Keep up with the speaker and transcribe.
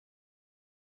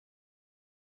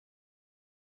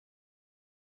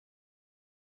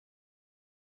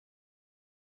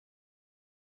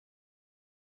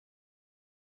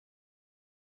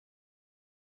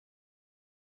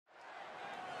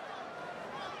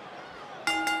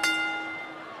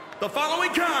The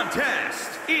following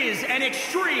contest is an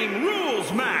Extreme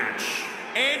Rules match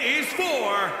and is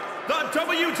for the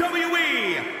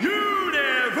WWE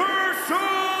Universal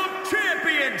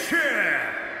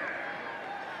Championship.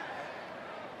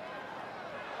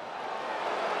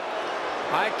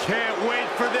 I can't wait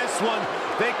for this one.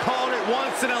 They called it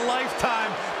once in a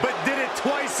lifetime, but did it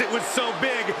twice. It was so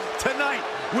big. Tonight,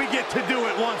 we get to do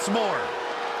it once more.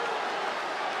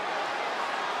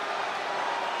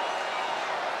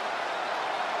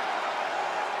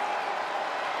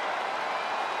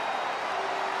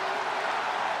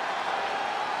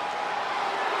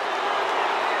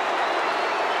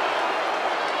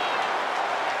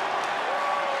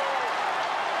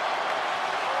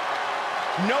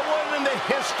 No one in the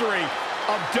history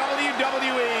of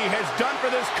WWE has done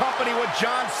for this company what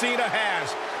John Cena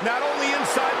has. Not only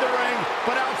inside the ring,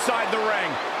 but outside the ring.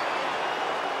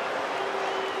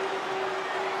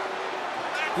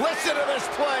 Listen to this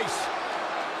place.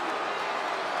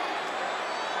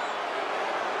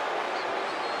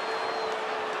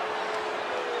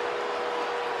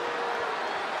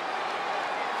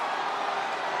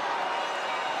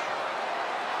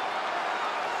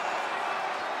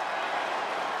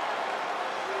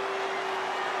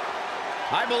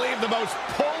 I believe the most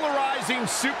polarizing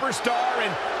superstar in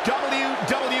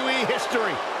WWE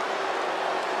history.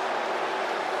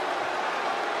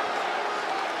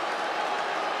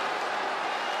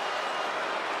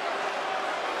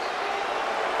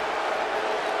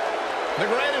 The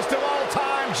greatest of all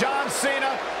time, John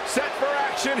Cena, set for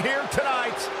action here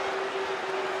tonight.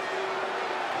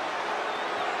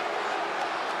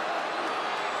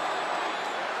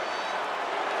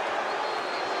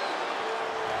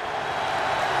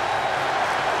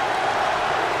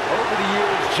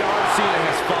 John Cena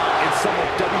has fought in some of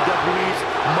WWE's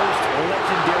most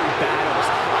legendary battles.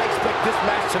 I expect this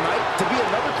match tonight to be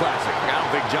another classic. I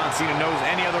don't think John Cena knows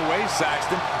any other way,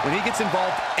 Saxton. When he gets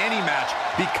involved, any match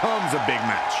becomes a big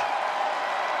match.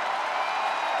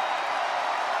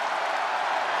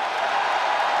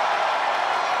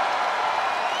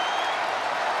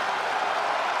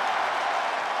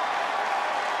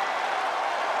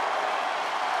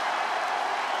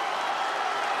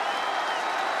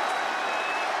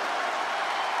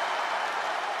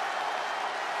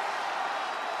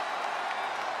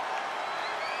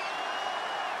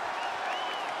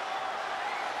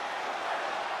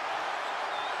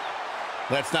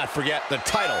 Let's not forget, the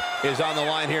title is on the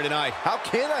line here tonight. How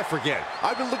can I forget?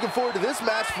 I've been looking forward to this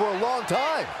match for a long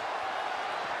time.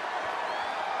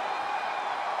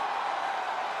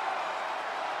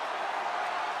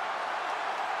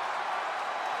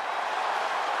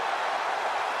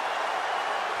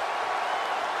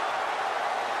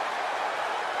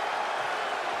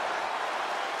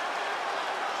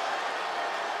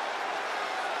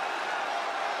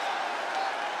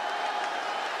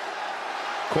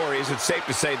 Corey, is it safe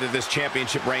to say that this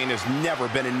championship reign has never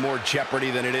been in more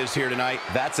jeopardy than it is here tonight?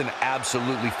 That's an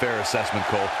absolutely fair assessment,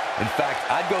 Cole. In fact,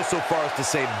 I'd go so far as to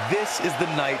say this is the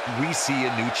night we see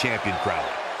a new champion crowned.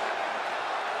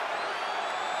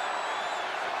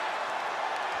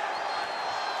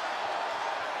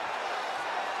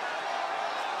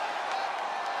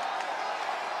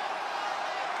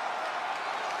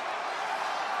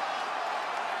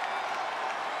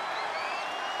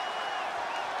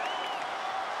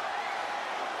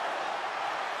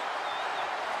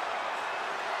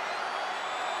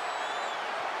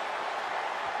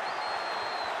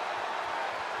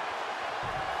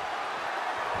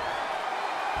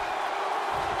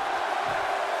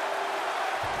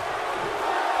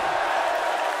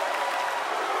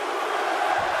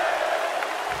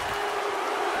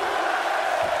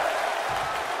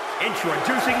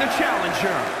 Introducing the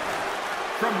challenger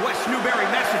from West Newbury,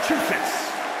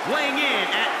 Massachusetts, weighing in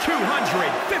at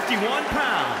 251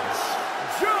 pounds,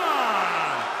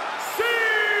 John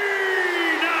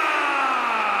Cena!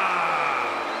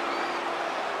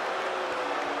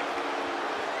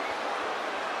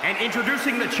 And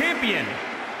introducing the champion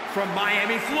from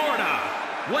Miami, Florida,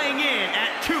 weighing in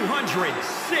at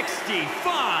 265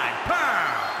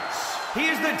 pounds. He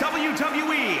is the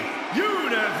WWE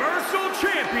Universal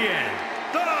Champion,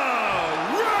 The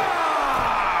Rock!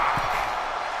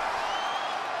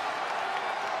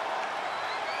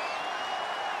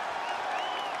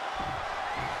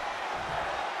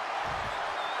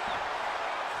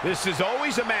 This is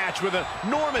always a match with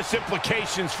enormous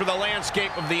implications for the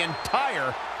landscape of the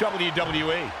entire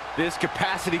WWE. This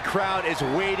capacity crowd is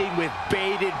waiting with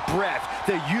bated breath.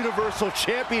 The Universal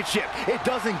Championship. It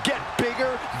doesn't get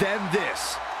bigger than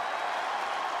this.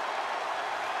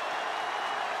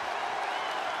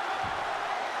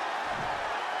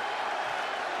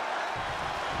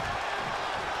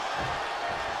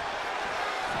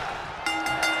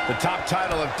 The top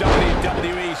title of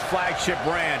WWE's flagship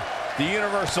brand, the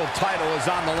Universal title, is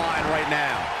on the line right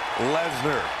now.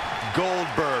 Lesnar,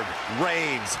 Goldberg,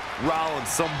 Reigns, Rollins,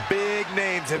 some big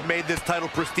names have made this title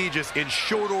prestigious in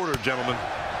short order, gentlemen.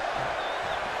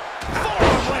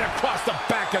 Forearm right across the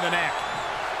back of the neck.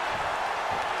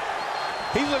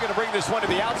 He's looking to bring this one to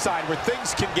the outside where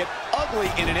things can get ugly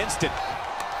in an instant.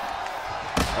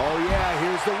 Oh, yeah,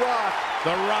 here's The Rock.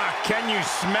 The Rock, can you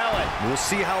smell it? We'll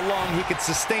see how long he can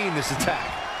sustain this attack.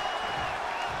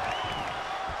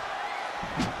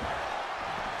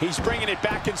 He's bringing it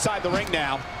back inside the ring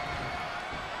now.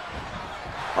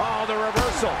 Oh, the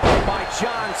reversal by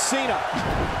John Cena.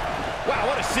 Wow,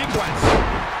 what a sequence.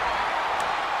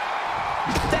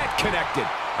 That connected.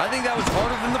 I think that was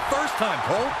harder than the first time,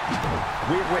 Cole.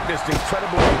 We've witnessed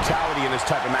incredible brutality in this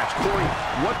type of match. Corey,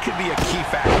 what could be a key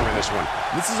factor in this one?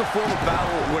 This is a form of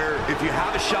battle where if you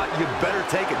have a shot, you better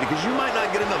take it because you might not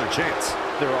get another chance.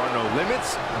 There are no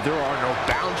limits. There are no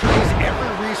boundaries.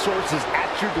 Every resource is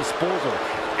at your disposal.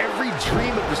 Every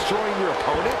dream of destroying your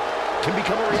opponent can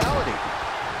become a reality.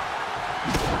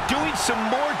 Doing some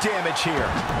more damage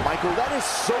here. Michael, that is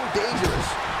so dangerous.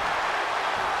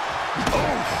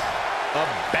 Oof. A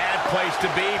bad place to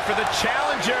be for the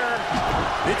challenger.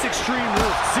 It's extreme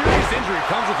risk. Serious injury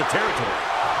comes with the territory.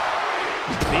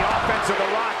 The offense of The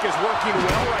Rock is working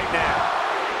well right now.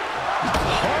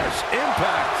 Harsh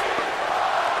impact.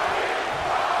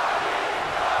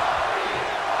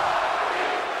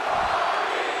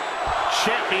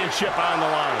 Championship on the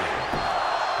line.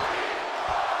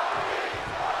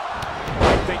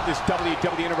 I think this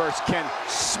WWE Universe can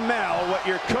smell what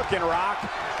you're cooking, Rock.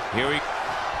 Here we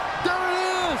There it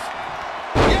is!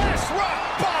 Yes, rock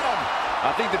bottom!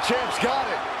 I think the champ's got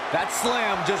it. That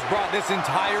slam just brought this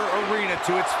entire arena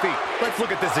to its feet. Let's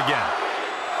look at this again.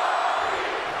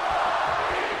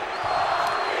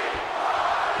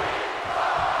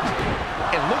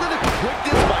 And look at the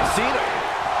quickness by Cena.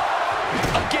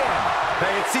 Again.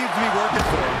 Hey, it seems to be working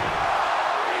for him.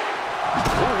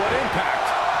 Ooh, what impact.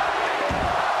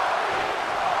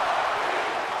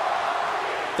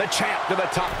 The champ to the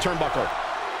top turnbuckle.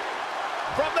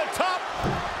 From the top.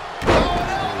 Oh, an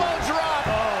elbow drop.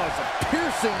 Oh, it's a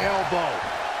piercing elbow.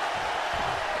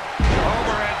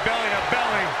 Overhead belly to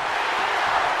belly.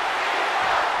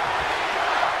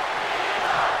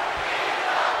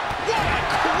 What a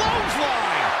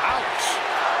clothesline. Ouch.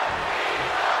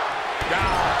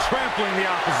 Trampling the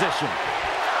opposition.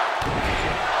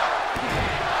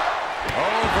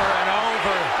 Over and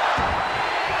over.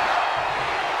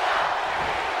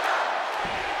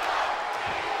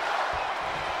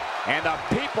 And the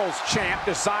People's Champ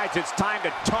decides it's time to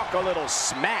talk a little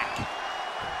smack.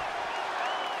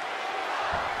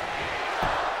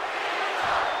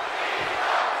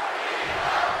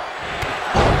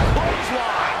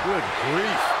 Clothesline. Good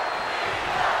grief.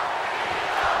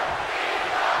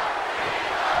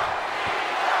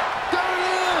 There it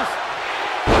is!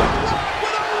 Rock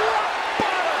with a rock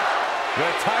bottom. The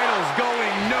title's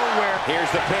going nowhere.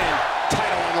 Here's the pin.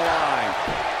 Title on the line.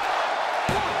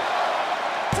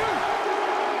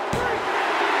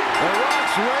 The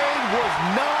Rock's reign was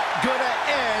not gonna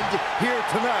end here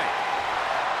tonight.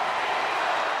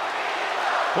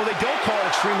 Well, they don't call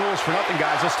Extreme Rules for nothing,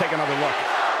 guys. Let's take another look.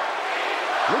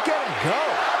 Look at him go.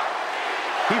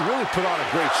 He really put on a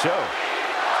great show.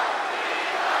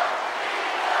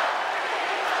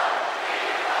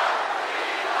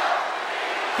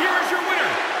 Here is your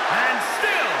winner, and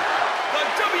still the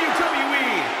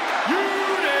WWE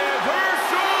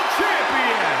Universal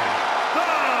Champion, The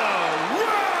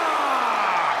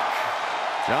Rock!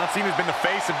 John Cena's been the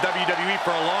face of WWE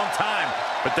for a long time,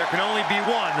 but there can only be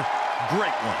one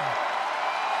great one.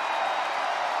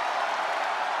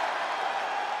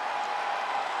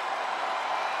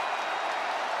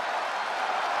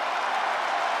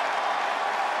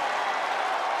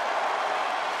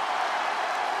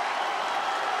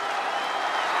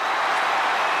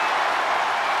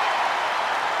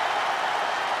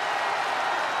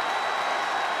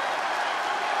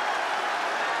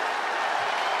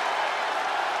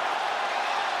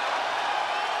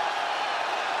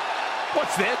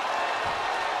 What's this?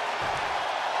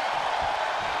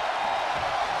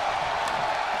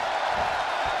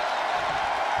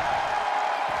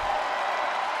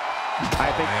 I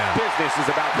think business is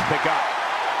about to pick up.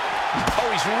 Oh,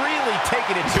 he's really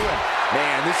taking it to him.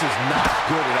 Man, this is not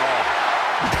good at all.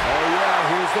 Oh, yeah,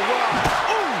 here's The Rock.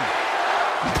 Ooh!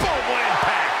 Boom, what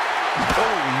impact!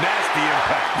 Oh, nasty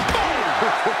impact.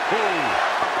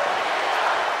 Boom!